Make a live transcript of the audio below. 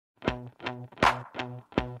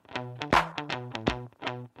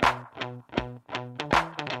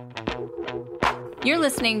You're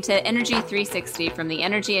listening to Energy 360 from the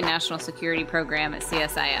Energy and National Security Program at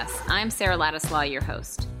CSIS. I'm Sarah Ladislaw, your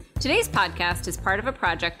host. Today's podcast is part of a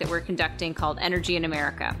project that we're conducting called Energy in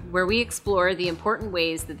America, where we explore the important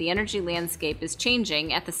ways that the energy landscape is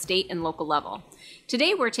changing at the state and local level.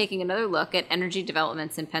 Today, we're taking another look at energy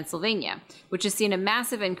developments in Pennsylvania, which has seen a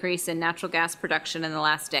massive increase in natural gas production in the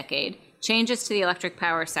last decade, changes to the electric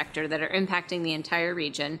power sector that are impacting the entire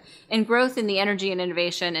region, and growth in the energy and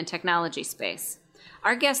innovation and technology space.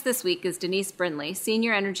 Our guest this week is Denise Brindley,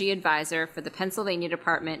 Senior Energy Advisor for the Pennsylvania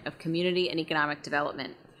Department of Community and Economic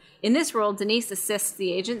Development. In this role, Denise assists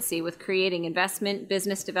the agency with creating investment,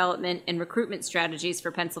 business development, and recruitment strategies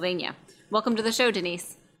for Pennsylvania. Welcome to the show,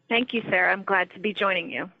 Denise. Thank you, Sarah. I'm glad to be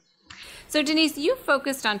joining you. So, Denise, you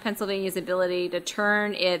focused on Pennsylvania's ability to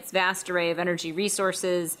turn its vast array of energy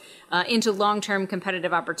resources into long-term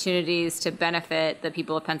competitive opportunities to benefit the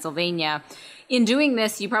people of Pennsylvania. In doing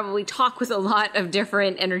this, you probably talk with a lot of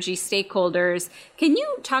different energy stakeholders. Can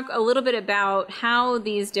you talk a little bit about how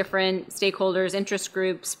these different stakeholders, interest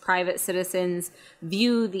groups, private citizens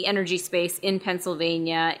view the energy space in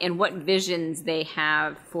Pennsylvania and what visions they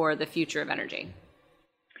have for the future of energy?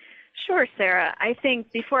 Sure, Sarah. I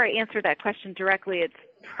think before I answer that question directly, it's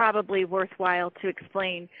probably worthwhile to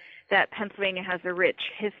explain that Pennsylvania has a rich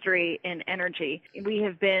history in energy. We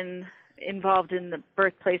have been involved in the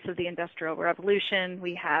birthplace of the Industrial Revolution.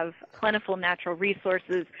 We have plentiful natural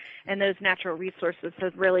resources, and those natural resources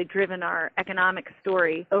have really driven our economic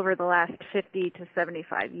story over the last 50 to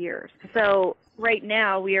 75 years. So right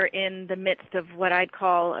now we are in the midst of what I'd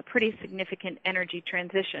call a pretty significant energy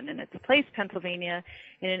transition, and it's placed Pennsylvania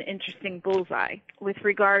in an interesting bullseye. With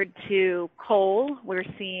regard to coal, we're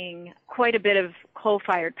seeing quite a bit of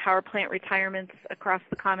coal-fired power plant retirements across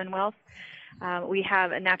the Commonwealth. We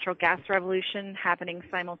have a natural gas revolution happening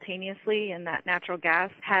simultaneously, and that natural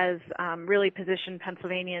gas has really positioned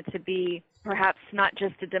Pennsylvania to be perhaps not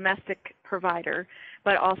just a domestic provider,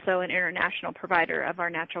 but also an international provider of our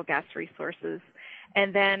natural gas resources.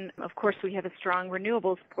 And then, of course, we have a strong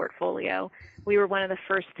renewables portfolio. We were one of the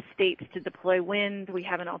first states to deploy wind. We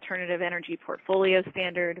have an alternative energy portfolio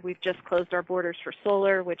standard. We've just closed our borders for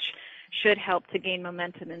solar, which should help to gain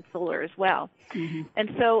momentum in solar as well. Mm-hmm.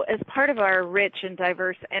 And so as part of our rich and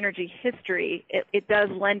diverse energy history, it does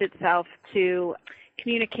lend itself to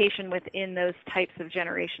communication within those types of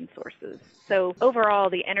generation sources. So overall,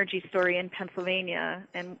 the energy story in Pennsylvania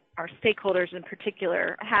and our stakeholders in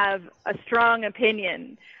particular have a strong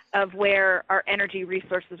opinion of where our energy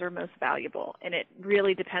resources are most valuable, and it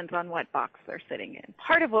really depends on what box they're sitting in.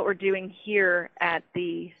 Part of what we're doing here at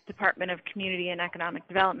the Department of Community and Economic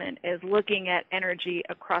Development is looking at energy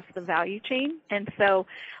across the value chain, and so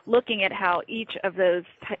looking at how each of those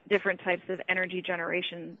different types of energy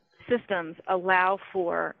generation systems allow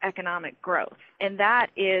for economic growth. And that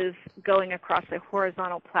is going across a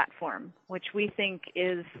horizontal platform, which we think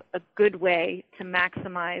is a good way to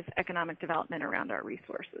maximize economic development around our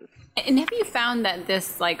resources. And have you found that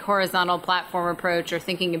this horizontal platform approach or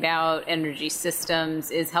thinking about energy systems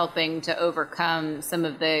is helping to overcome some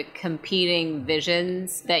of the competing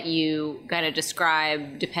visions that you kind of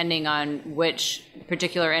describe depending on which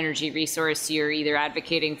particular energy resource you're either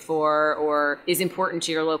advocating for or is important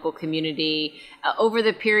to your local community? Over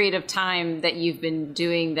the period of time that you've been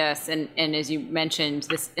doing this, and as you mentioned,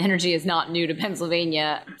 this energy is not new to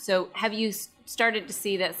Pennsylvania. So have you started to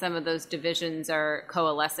see that some of those divisions are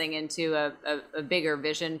coalescing into a bigger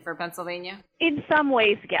vision for Pennsylvania? In some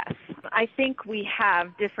ways, yes. I think we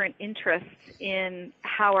have different interests in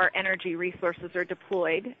how our energy resources are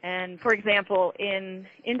deployed. And for example, in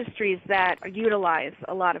industries that utilize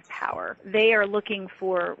a lot of power, they are looking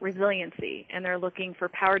for resiliency, and they're looking for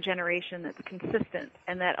power generation that's consistent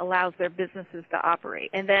and that allows their businesses to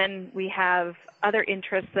operate. And then we have other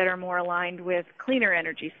interests that are more aligned with cleaner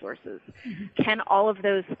energy sources. Mm-hmm. Can all of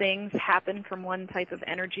those things happen from one type of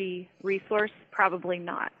energy resource? Probably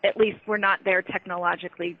not. At least we're not there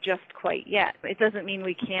technologically just quite yet. It doesn't mean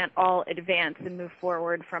we can't all advance and move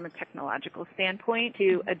forward from a technological standpoint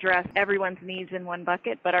to address everyone's needs in one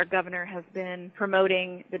bucket, but our governor has been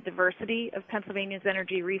promoting the diversity of Pennsylvania's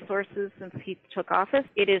energy resources since he took office.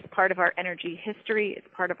 It is part of our energy history. It's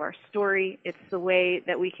part of our story. It's the way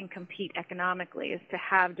that we can compete economically, is to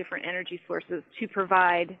have different energy sources to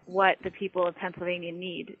provide what the people of Pennsylvania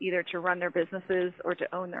need, either to run their businesses or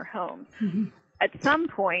to own their homes. Mm-hmm. at some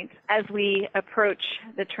point, as we approach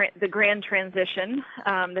the grand transition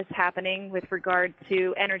that's happening with regard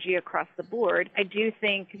to energy across the board, I do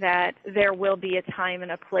think that there will be a time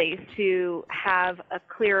and a place to have a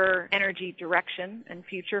clearer energy direction and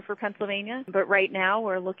future for Pennsylvania. But right now,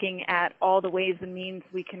 we're looking at all the ways and means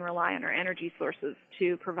we can rely on our energy sources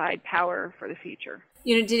to provide power for the future.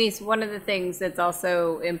 You know, Denise, one of the things that's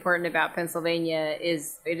also important about Pennsylvania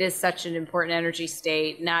is it is such an important energy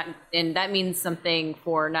state, and that means something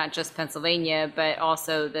for not just Pennsylvania, but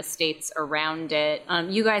also the states around it.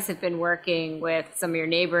 You guys have been working with some of your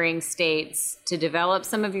neighboring states to develop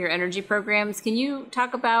some of your energy programs. Can you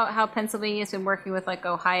talk about how Pennsylvania has been working with like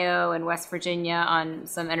Ohio and West Virginia on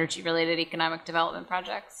some energy-related economic development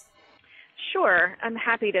projects? Sure. I'm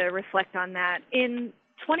happy to reflect on that. In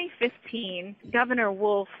 2015, Governor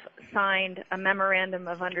Wolf signed a memorandum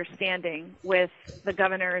of understanding with the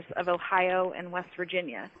governors of Ohio and West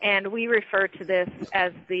Virginia. And we refer to this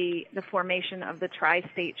as the formation of the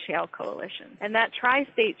Tri-State Shale Coalition. And that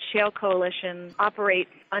Tri-State Shale Coalition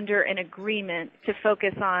operates under an agreement to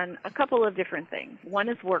focus on a couple of different things. One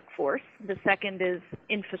is workforce. The second is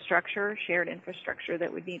infrastructure, shared infrastructure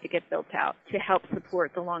that would need to get built out to help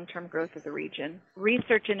support the long-term growth of the region.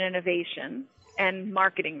 Research and innovation, and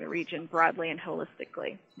marketing the region broadly and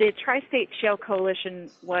holistically. The Tri-State Shale Coalition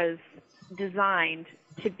was designed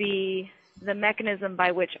to be the mechanism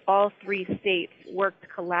by which all three states worked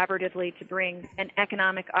collaboratively to bring an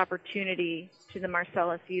economic opportunity to the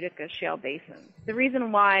Marcellus-Utica Shale Basin. The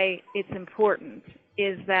reason why it's important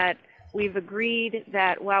is that we've agreed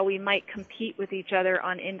that while we might compete with each other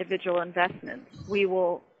on individual investments, we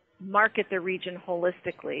will market the region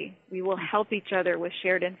holistically. We will help each other with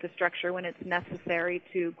shared infrastructure when it's necessary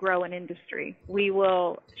to grow an industry. We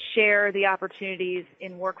will share the opportunities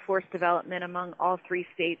in workforce development among all three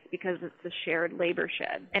states because it's a shared labor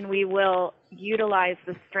shed. And we will utilize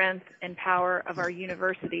the strength and power of our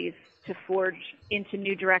universities to forge into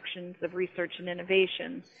new directions of research and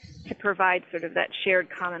innovation to provide sort of that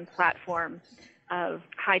shared common platform of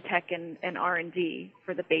high tech and R&D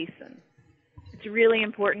for the basin. It's really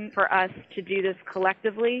important for us to do this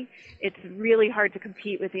collectively. It's really hard to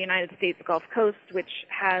compete with the United States Gulf Coast, which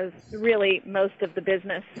has really most of the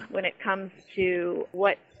business when it comes to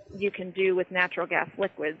what you can do with natural gas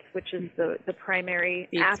liquids, which is the primary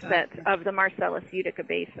asset of the Marcellus-Utica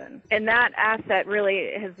Basin. And that asset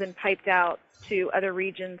really has been piped out to other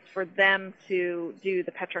regions for them to do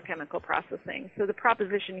the petrochemical processing. So the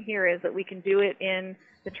proposition here is that we can do it in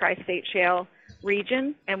the Tri-State Shale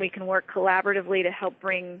region, and we can work collaboratively to help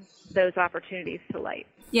bring those opportunities to light.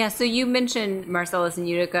 Yeah, so you mentioned Marcellus and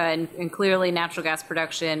Utica, and clearly natural gas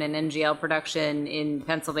production and NGL production in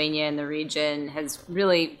Pennsylvania and the region has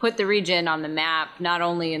really put the region on the map, not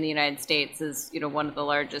only in the United States as, you know, one of the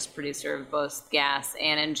largest producer of both gas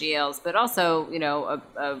and NGLs, but also, you know,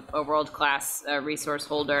 a world-class resource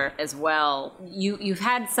holder as well. You've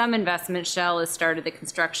had some investment. Shell has started the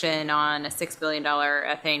construction on a $6 billion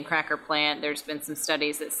ethane cracker plant. There's been some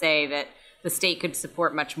studies that say that the state could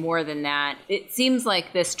support much more than that. It seems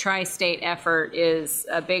like this tri-state effort is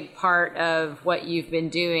a big part of what you've been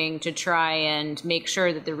doing to try and make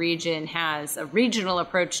sure that the region has a regional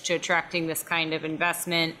approach to attracting this kind of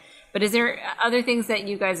investment. But is there other things that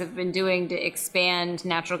you guys have been doing to expand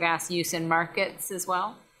natural gas use in markets as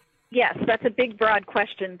well? Yes, that's a big, broad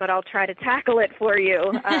question, but I'll try to tackle it for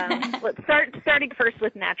you. Let's starting first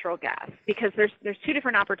with natural gas, because there's two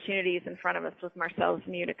different opportunities in front of us with Marcellus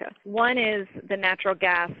and Utica. One is the natural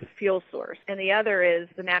gas fuel source, and the other is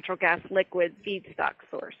the natural gas liquid feedstock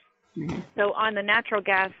source. Mm-hmm. So on the natural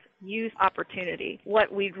gas use opportunity,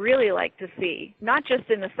 what we'd really like to see, not just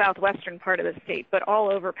in the southwestern part of the state, but all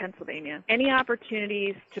over Pennsylvania, any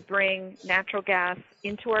opportunities to bring natural gas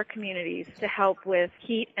into our communities to help with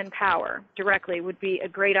heat and power directly would be a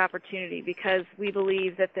great opportunity, because we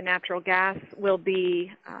believe that the natural gas will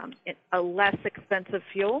be a less expensive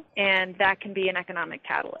fuel, and that can be an economic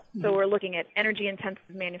catalyst. Mm-hmm. So we're looking at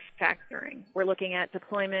energy-intensive manufacturing. We're looking at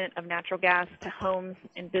deployment of natural gas to homes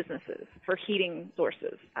and businesses for heating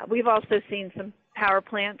sources. We've also seen some power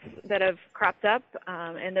plants that have cropped up,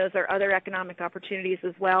 and those are other economic opportunities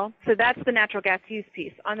as well. So that's the natural gas use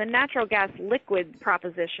piece. On the natural gas liquid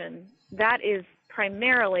proposition, that is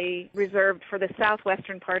primarily reserved for the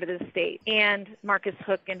southwestern part of the state and Marcus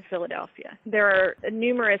Hook in Philadelphia. There are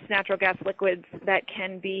numerous natural gas liquids that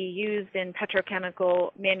can be used in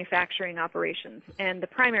petrochemical manufacturing operations, and the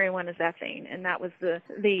primary one is ethane, and that was the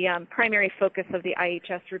primary focus of the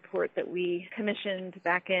IHS report that we commissioned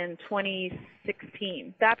back in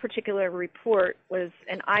 2016. That particular report was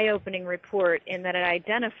an eye-opening report in that it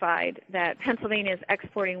identified that Pennsylvania is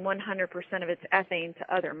exporting 100% of its ethane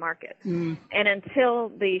to other markets. And until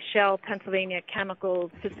the Shell Pennsylvania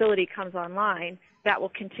Chemicals facility comes online, that will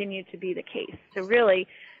continue to be the case. So really,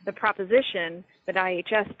 the proposition that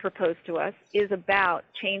IHS proposed to us is about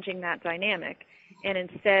changing that dynamic and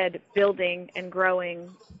instead building and growing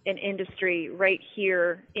an industry right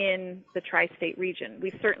here in the tri-state region.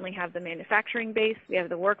 We certainly have the manufacturing base, we have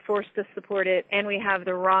the workforce to support it, and we have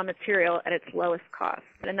the raw material at its lowest cost.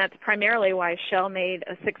 And that's primarily why Shell made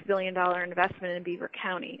a $6 billion investment in Beaver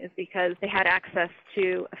County, is because they had access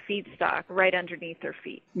to a feedstock right underneath their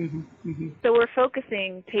feet. So we're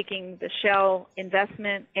focusing, taking the Shell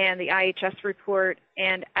investment and the IHS report,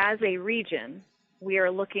 and as a region, we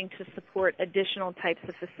are looking to support additional types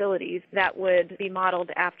of facilities that would be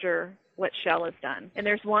modeled after what Shell has done. And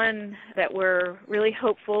there's one that we're really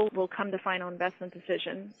hopeful will come to final investment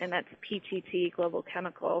decision, and that's PTT Global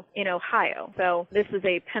Chemical in Ohio. So this is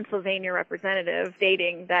a Pennsylvania representative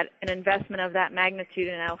stating that an investment of that magnitude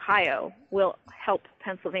in Ohio will help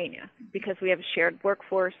Pennsylvania because we have a shared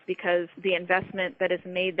workforce, because the investment that is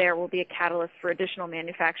made there will be a catalyst for additional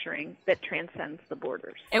manufacturing that transcends the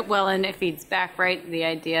borders. And it feeds back, right, the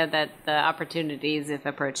idea that the opportunities, if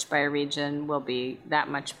approached by a region, will be that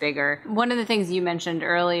much bigger. One of the things you mentioned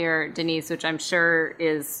earlier, Denise, which I'm sure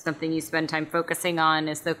is something you spend time focusing on,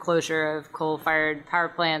 is the closure of coal-fired power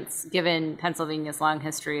plants, given Pennsylvania's long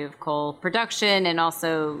history of coal production and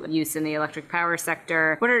also use in the electric power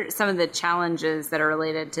sector. What are some of the challenges that are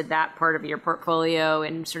related to that part of your portfolio,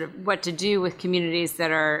 and sort of what to do with communities that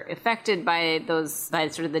are affected by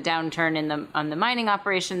sort of the downturn on the mining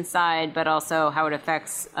operations side, but also how it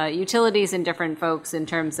affects utilities and different folks in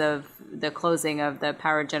terms of the closing of the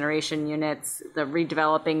power generation units, the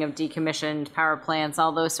redeveloping of decommissioned power plants,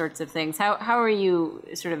 all those sorts of things. How are you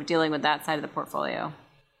sort of dealing with that side of the portfolio?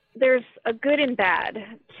 There's a good and bad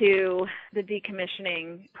to the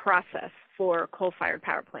decommissioning process for coal-fired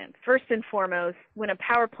power plants. First and foremost, when a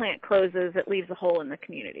power plant closes, it leaves a hole in the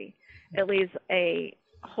community. It leaves a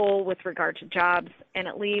hole with regard to jobs, and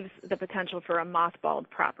it leaves the potential for a mothballed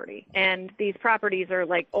property. And these properties are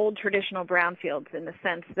like old traditional brownfields in the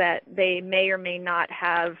sense that they may or may not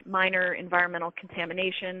have minor environmental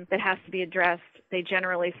contamination that has to be addressed. They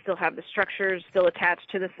generally still have the structures still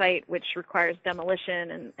attached to the site, which requires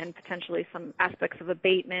demolition and potentially some aspects of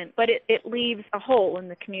abatement. But it leaves a hole in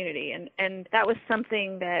the community. And that was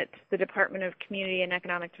something that the Department of Community and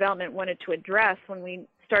Economic Development wanted to address when we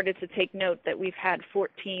started to take note that we've had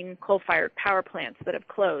 14 coal-fired power plants that have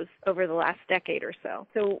closed over the last decade or so.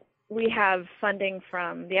 So we have funding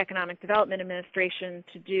from the Economic Development Administration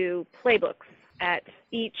to do playbooks at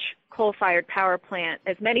each coal-fired power plant,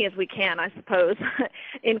 as many as we can, I suppose,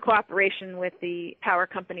 in cooperation with the power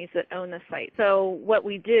companies that own the site. So what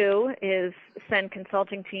we do is send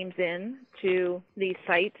consulting teams in to these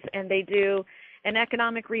sites, and they do an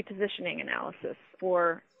economic repositioning analysis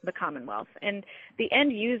for the Commonwealth. And the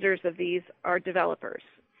end users of these are developers.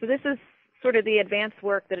 So this is sort of the advanced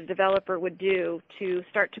work that a developer would do to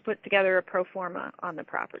start to put together a pro forma on the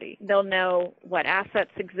property. They'll know what assets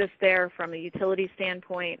exist there from a utility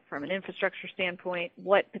standpoint, from an infrastructure standpoint,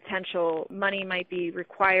 what potential money might be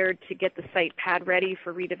required to get the site pad ready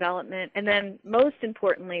for redevelopment, and then most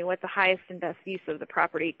importantly, what the highest and best use of the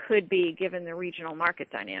property could be given the regional market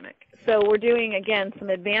dynamic. So we're doing, again, some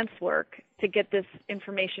advanced work to get this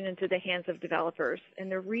information into the hands of developers.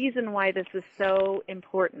 And the reason why this is so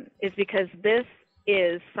important is because this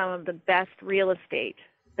is some of the best real estate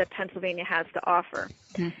that Pennsylvania has to offer.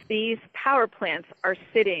 These power plants are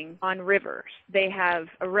sitting on rivers. They have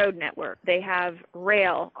a road network. They have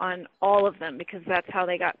rail on all of them because that's how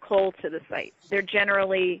they got coal to the site. They're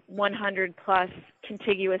generally 100 plus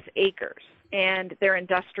contiguous acres, and they're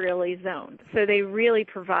industrially zoned. So they really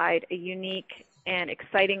provide a unique and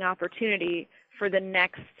exciting opportunity for the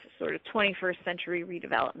next sort of 21st century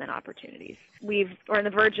redevelopment opportunities. We're on the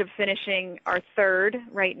verge of finishing our third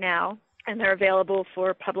right now, and they're available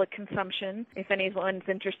for public consumption if anyone's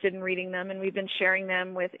interested in reading them. And we've been sharing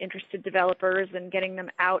them with interested developers and getting them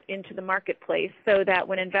out into the marketplace so that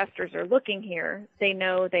when investors are looking here, they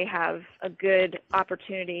know they have a good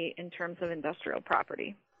opportunity in terms of industrial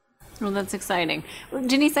property. Well, that's exciting. Well,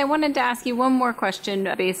 Denise, I wanted to ask you one more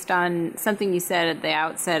question based on something you said at the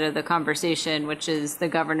outset of the conversation, which is the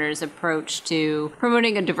governor's approach to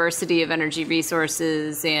promoting a diversity of energy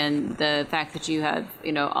resources and the fact that you have,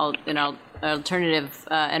 alternative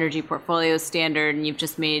energy portfolio standard, and you've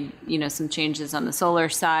just made, some changes on the solar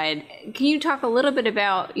side. Can you talk a little bit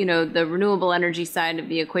about, the renewable energy side of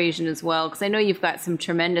the equation as well? Because I know you've got some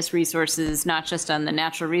tremendous resources, not just on the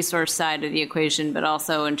natural resource side of the equation, but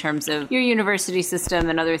also in terms of your university system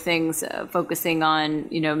and other things, focusing on,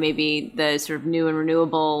 maybe the sort of new and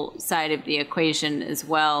renewable side of the equation as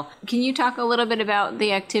well. Can you talk a little bit about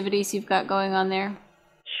the activities you've got going on there?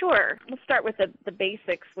 Sure. We'll start with the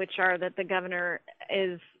basics, which are that the governor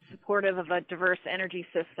is supportive of a diverse energy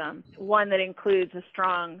system, one that includes a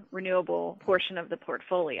strong renewable portion of the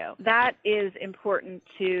portfolio. That is important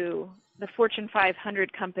to the Fortune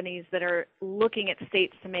 500 companies that are looking at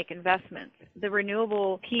states to make investments. The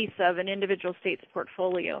renewable piece of an individual state's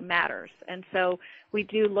portfolio matters. And so we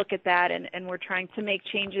do look at that, and we're trying to make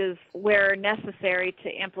changes where necessary to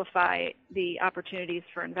amplify the opportunities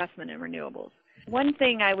for investment in renewables. One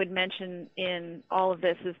thing I would mention in all of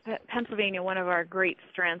this is Pennsylvania, one of our great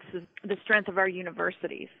strengths is the strength of our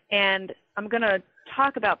universities. And I'm going to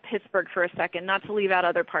talk about Pittsburgh for a second, not to leave out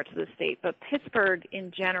other parts of the state, but Pittsburgh in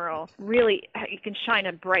general, really, you can shine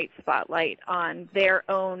a bright spotlight on their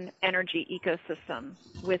own energy ecosystem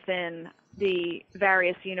within the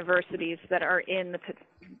various universities that are in the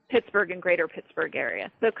Pittsburgh and greater Pittsburgh area.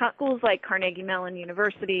 So schools like Carnegie Mellon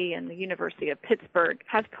University and the University of Pittsburgh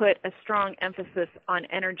have put a strong emphasis on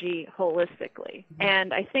energy holistically.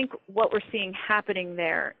 And I think what we're seeing happening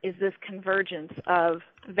there is this convergence of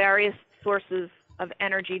various sources of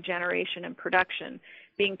energy generation and production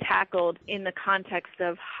being tackled in the context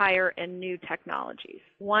of higher and new technologies.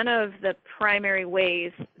 One of the primary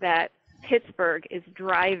ways that Pittsburgh is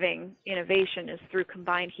driving innovation is through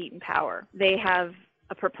combined heat and power. They have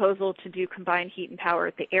a proposal to do combined heat and power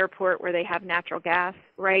at the airport where they have natural gas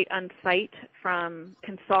right on site from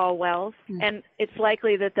Consol wells. And it's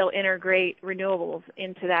likely that they'll integrate renewables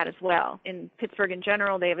into that as well. In Pittsburgh in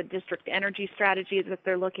general, they have a district energy strategy that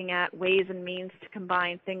they're looking at ways and means to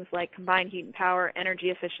combine things like combined heat and power,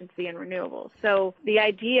 energy efficiency, and renewables. So the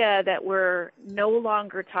idea that we're no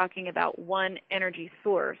longer talking about one energy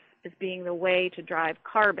source as being the way to drive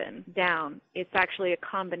carbon down. It's actually a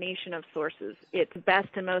combination of sources. It's best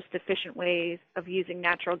and most efficient ways of using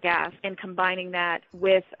natural gas and combining that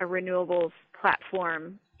with a renewables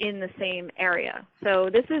platform in the same area.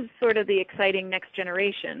 So this is sort of the exciting next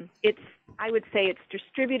generation. I would say it's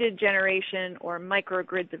distributed generation or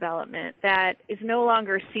microgrid development that is no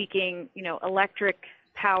longer seeking, electric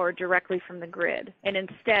power directly from the grid, and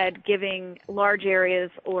instead giving large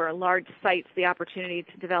areas or large sites the opportunity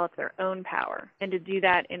to develop their own power and to do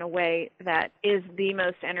that in a way that is the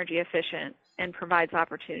most energy efficient and provides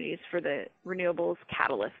opportunities for the renewables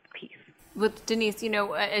catalyst piece. With Denise,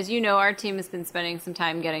 as you know, our team has been spending some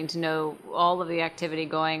time getting to know all of the activity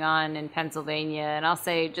going on in Pennsylvania. And I'll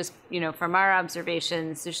say just, from our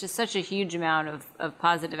observations, there's just such a huge amount of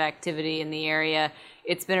positive activity in the area.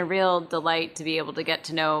 It's been a real delight to be able to get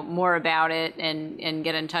to know more about it and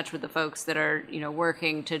get in touch with the folks that are,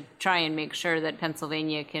 working to try and make sure that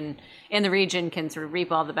Pennsylvania and the region can sort of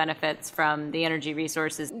reap all the benefits from the energy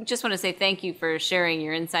resources. Just want to say thank you for sharing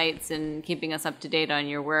your insights and keeping us up to date on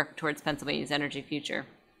your work towards Pennsylvania's energy future.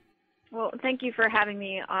 Well, thank you for having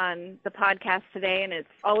me on the podcast today, and it's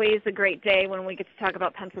always a great day when we get to talk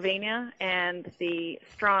about Pennsylvania and the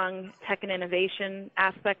strong tech and innovation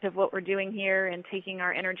aspect of what we're doing here and taking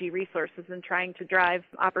our energy resources and trying to drive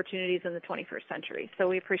opportunities in the 21st century. So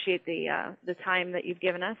we appreciate the time that you've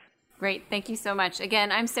given us. Great. Thank you so much.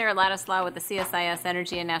 Again, I'm Sarah Ladislaw with the CSIS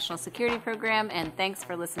Energy and National Security Program, and thanks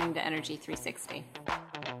for listening to Energy 360.